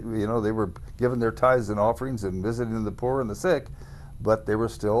 Well, they were given their tithes and offerings and visiting the poor and the sick, but they were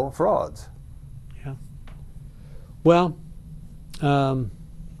still frauds. Yeah. Well,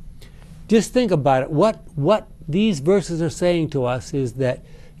 just think about it. What these verses are saying to us is that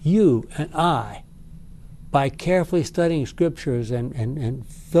you and I, by carefully studying scriptures and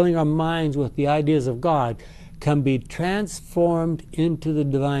filling our minds with the ideas of God, can be transformed into the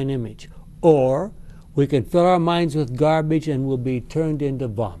divine image. Or we can fill our minds with garbage and will be turned into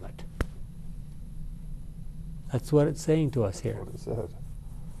vomit. That's what it's saying to us here. That's what it says.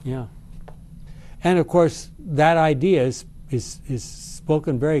 Yeah. And of course, that idea is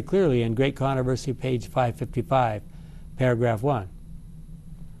spoken very clearly in Great Controversy, page 555, paragraph 1.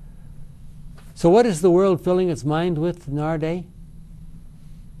 So what is the world filling its mind with in our day?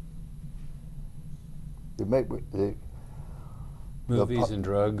 Movies and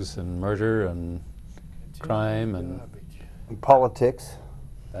drugs and murder and crime and politics.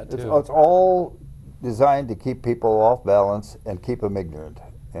 that It's too. all designed to keep people off balance and keep them ignorant.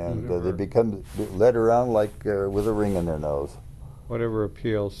 And they become led around like with a ring in their nose. Whatever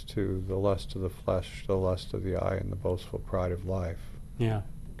appeals to the lust of the flesh, the lust of the eye, and the boastful pride of life Yeah.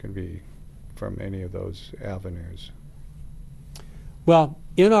 can be from any of those avenues. Well,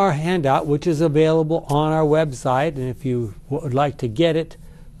 in our handout, which is available on our website, and if you would like to get it,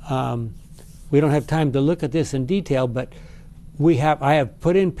 we don't have time to look at this in detail, but I have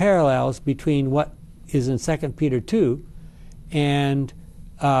put in parallels between what is in 2 Peter 2 and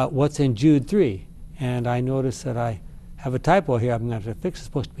what's in Jude 3. And I notice that I have a typo here. I'm going to fix it. It's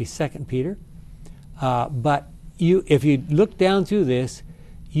supposed to be 2 Peter. But if you look down through this,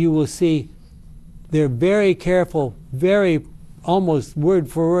 you will see they're very careful, very almost word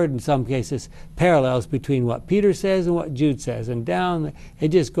for word in some cases, parallels between what Peter says and what Jude says. And down, it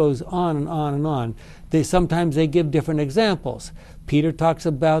just goes on and on and on. Sometimes they give different examples. Peter talks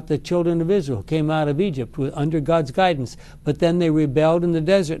about the children of Israel who came out of Egypt under God's guidance, but then they rebelled in the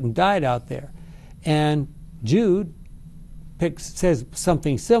desert and died out there. And Jude says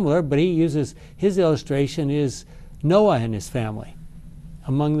something similar, but he uses, his illustration is Noah and his family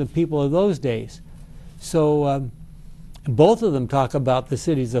among the people of those days. So both of them talk about the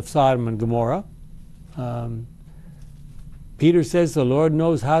cities of Sodom and Gomorrah. Peter says the Lord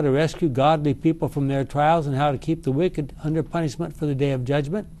knows how to rescue godly people from their trials and how to keep the wicked under punishment for the day of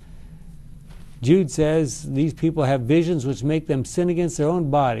judgment. Jude says these people have visions which make them sin against their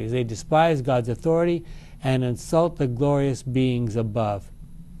own bodies. They despise God's authority and insult the glorious beings above.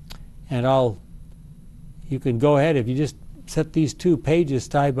 And you can go ahead, if you just set these two pages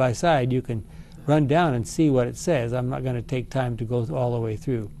side by side, you can run down and see what it says. I'm not going to take time to go all the way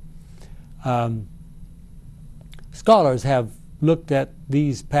through. Scholars have looked at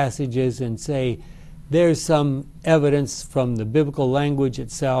these passages and say there's some evidence from the biblical language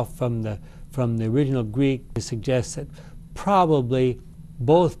itself, from the original Greek, to suggest that probably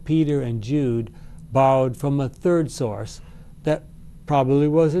both Peter and Jude borrowed from a third source that probably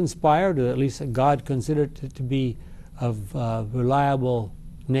was inspired, or at least that God considered it to be of reliable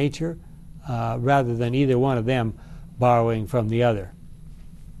nature, rather than either one of them borrowing from the other.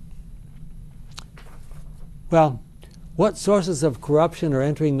 Well, what sources of corruption are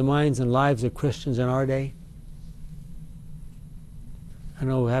entering the minds and lives of Christians in our day? I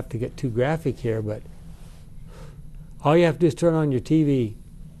know we have to get too graphic here, but all you have to do is turn on your TV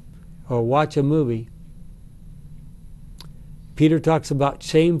or watch a movie. Peter talks about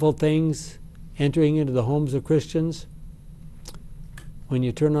shameful things entering into the homes of Christians. When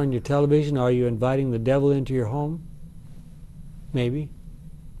you turn on your television, are you inviting the devil into your home? Maybe.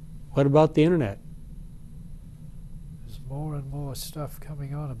 What about the internet? There's more and more stuff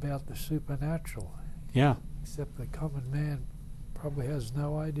coming on about the supernatural. Yeah. Except the common man probably has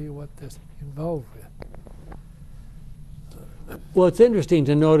no idea what they're involved with. Well, it's interesting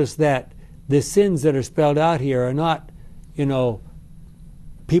to notice that the sins that are spelled out here are not,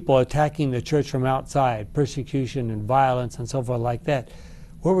 people attacking the church from outside, persecution and violence and so forth like that.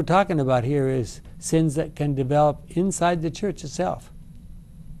 What we're talking about here is sins that can develop inside the church itself.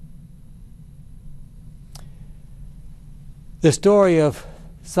 The story of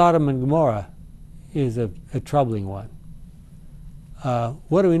Sodom and Gomorrah is a troubling one.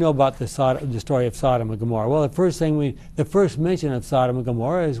 What do we know about the story of Sodom and Gomorrah? Well, the first mention of Sodom and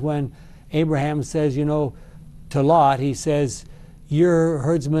Gomorrah is when Abraham says, to Lot, he says, your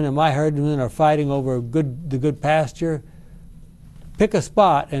herdsmen and my herdsmen are fighting over the good pasture, pick a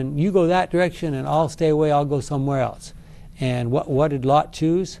spot and you go that direction and I'll stay away, I'll go somewhere else. And what did Lot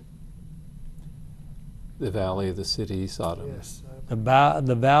choose? The valley of the city, Sodom. Yes.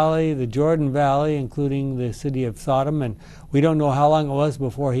 The valley, the Jordan Valley, including the city of Sodom. And we don't know how long it was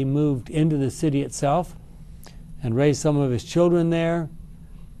before he moved into the city itself and raised some of his children there.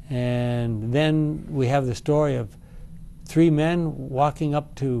 And then we have the story of 3 men walking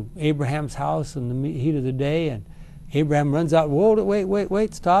up to Abraham's house in the heat of the day, and Abraham runs out, whoa,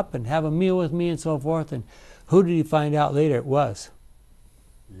 wait, stop, and have a meal with me, and so forth. And who did he find out later it was?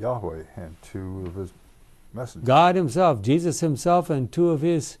 Yahweh and 2 of his messengers. God himself, Jesus himself, and 2 of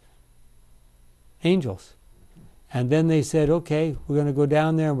his angels. And then they said, okay, we're going to go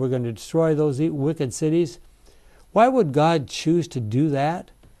down there and we're going to destroy those wicked cities. Why would God choose to do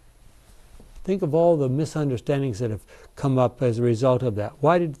that? Think of all the misunderstandings that have come up as a result of that.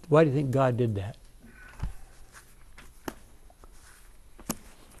 Why do you think God did that?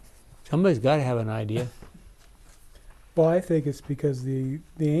 Somebody's got to have an idea. Well, I think it's because the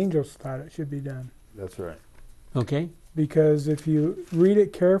angels thought it should be done. That's right. Okay. Because if you read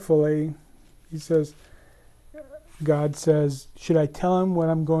it carefully, he says, God says, should I tell him what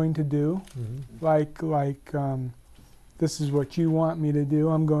I'm going to do? Mm-hmm. This is what you want me to do,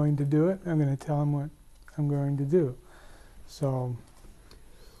 I'm going to do it. I'm going to tell him what I'm going to do. So,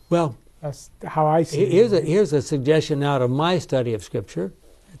 well, that's how I see it. Here's a suggestion out of my study of Scripture.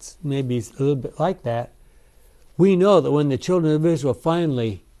 It's maybe a little bit like that. We know that when the children of Israel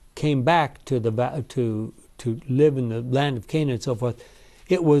finally came back to live in the land of Canaan and so forth,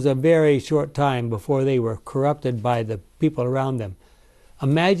 it was a very short time before they were corrupted by the people around them.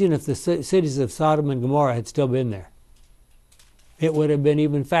 Imagine if the cities of Sodom and Gomorrah had still been there. It would have been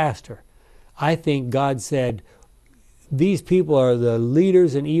even faster. I think God said, these people are the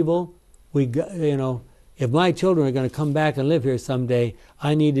leaders in evil. If my children are going to come back and live here someday,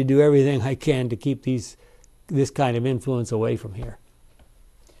 I need to do everything I can to keep this kind of influence away from here.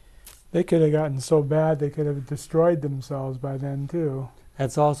 They could have gotten so bad they could have destroyed themselves by then too.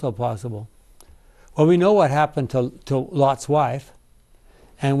 That's also possible. Well, we know what happened to Lot's wife,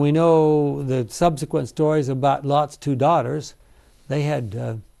 and we know the subsequent stories about Lot's 2 daughters. They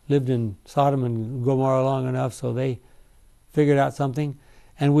had lived in Sodom and Gomorrah long enough, so they figured out something.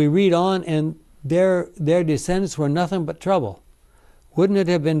 And we read on, and their descendants were nothing but trouble. Wouldn't it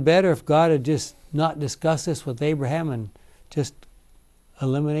have been better if God had just not discussed this with Abraham and just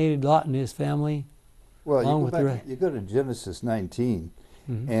eliminated Lot and his family? Well, you go to Genesis 19,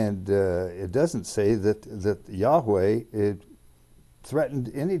 mm-hmm. and it doesn't say that Yahweh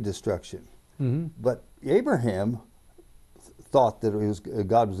threatened any destruction. Mm-hmm. But Abraham thought that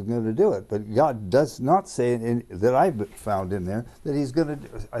God was going to do it. But God does not say, that I've found in there, that he's going to do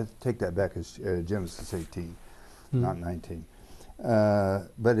it. I take that back as Genesis 18, not 19.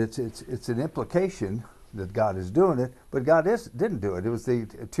 But it's an implication that God is doing it, but God didn't do it. It was the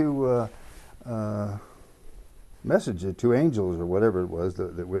 2 messengers, 2 angels or whatever it was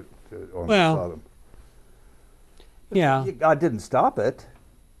that went on Sodom. Yeah. God didn't stop it,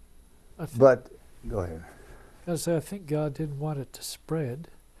 but go ahead. Because I think God didn't want it to spread.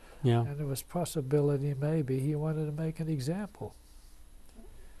 Yeah. And there was possibility maybe he wanted to make an example.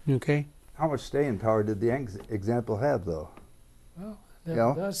 Okay. How much staying power did the example have, though? Well, it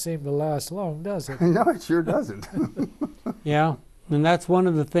does seem to last long, does it? No, it sure doesn't. Yeah, and that's one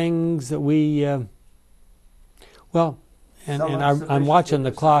of the things that we, I'm watching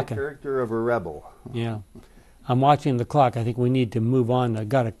the clock. The character of a rebel. Yeah, I'm watching the clock. I think we need to move on. I've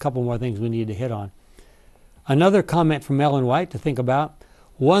got a couple more things we need to hit on. Another comment from Ellen White to think about.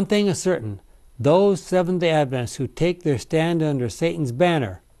 One thing is certain, those Seventh-day Adventists who take their stand under Satan's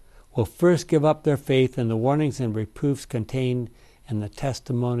banner will first give up their faith in the warnings and reproofs contained in the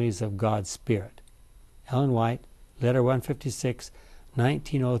testimonies of God's Spirit. Ellen White, Letter 156,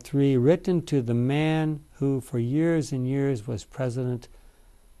 1903, written to the man who for years and years was president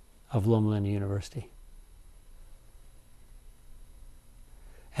of Loma Linda University.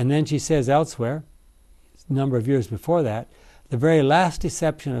 And then she says elsewhere, a number of years before that, the very last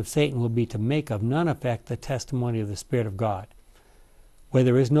deception of Satan will be to make of none effect the testimony of the Spirit of God. Where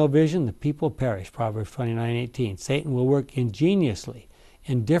there is no vision, the people perish, Proverbs 29:18. Satan will work ingeniously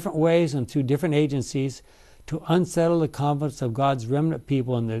in different ways and through different agencies to unsettle the confidence of God's remnant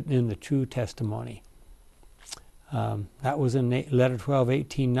people in the true testimony. That was in Letter 12,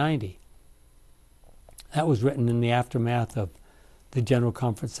 1890. That was written in the aftermath of the General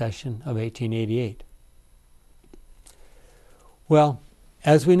Conference session of 1888. Well,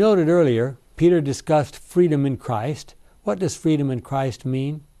 as we noted earlier, Peter discussed freedom in Christ. What does freedom in Christ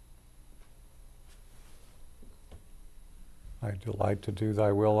mean? I delight to do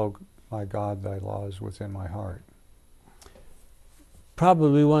thy will, O my God, thy law is within my heart.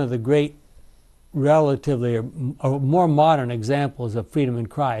 Probably one of the great relatively or more modern examples of freedom in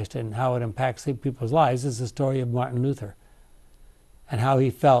Christ and how it impacts people's lives is the story of Martin Luther and how he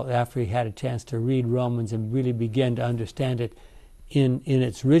felt after he had a chance to read Romans and really begin to understand it in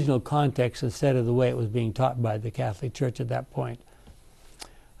its original context instead of the way it was being taught by the Catholic Church at that point.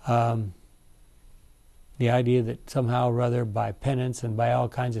 The idea that somehow or other by penance and by all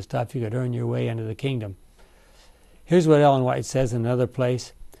kinds of stuff you could earn your way into the kingdom. Here's what Ellen White says in another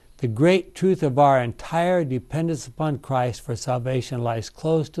place. The great truth of our entire dependence upon Christ for salvation lies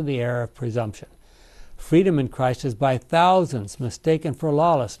close to the error of presumption. Freedom in Christ is by thousands mistaken for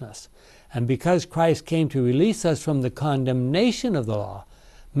lawlessness. And because Christ came to release us from the condemnation of the law,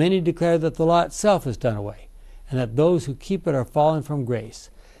 many declare that the law itself is done away, and that those who keep it are fallen from grace.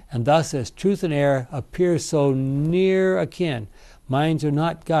 And thus, as truth and error appear so near akin, minds are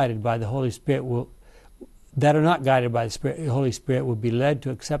not guided by the Holy Spirit will be led to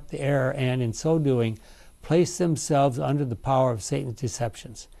accept the error and, in so doing, place themselves under the power of Satan's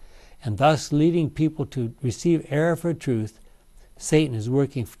deceptions. And thus, leading people to receive error for truth, Satan is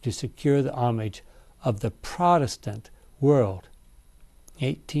working to secure the homage of the Protestant world.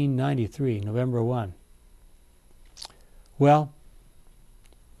 1893, November 1. Well,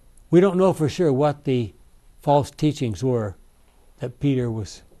 we don't know for sure what the false teachings were that Peter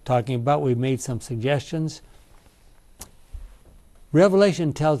was talking about. We've made some suggestions.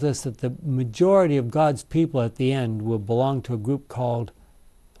 Revelation tells us that the majority of God's people at the end will belong to a group called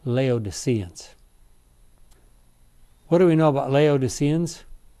Laodiceans. What do we know about Laodiceans?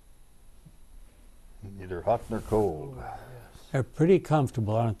 Neither hot nor cold. They're pretty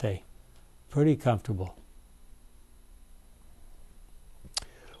comfortable, aren't they? Pretty comfortable.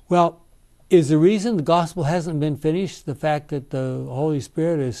 Well, is the reason the gospel hasn't been finished the fact that the Holy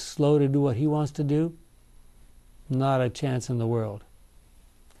Spirit is slow to do what he wants to do? Not a chance in the world.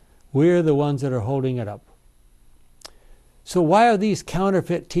 We're the ones that are holding it up. So why are these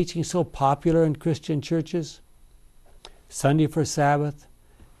counterfeit teachings so popular in Christian churches? Sunday for Sabbath,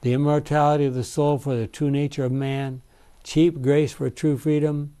 the immortality of the soul for the true nature of man, cheap grace for true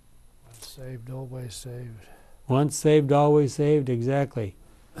freedom. Once saved, always saved. Once saved, always saved, exactly.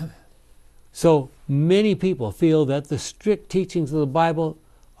 So many people feel that the strict teachings of the Bible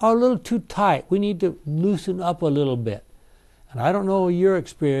are a little too tight. We need to loosen up a little bit. And I don't know your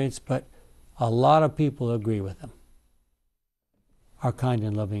experience, but a lot of people agree with them. Our kind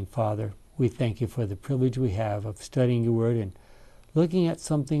and loving Father, we thank you for the privilege we have of studying your word and looking at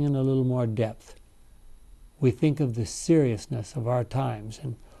something in a little more depth. We think of the seriousness of our times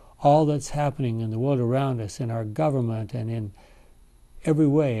and all that's happening in the world around us, in our government and in every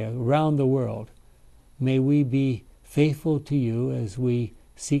way around the world. May we be faithful to you as we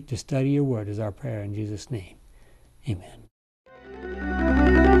seek to study your word, is our prayer in Jesus' name. Amen.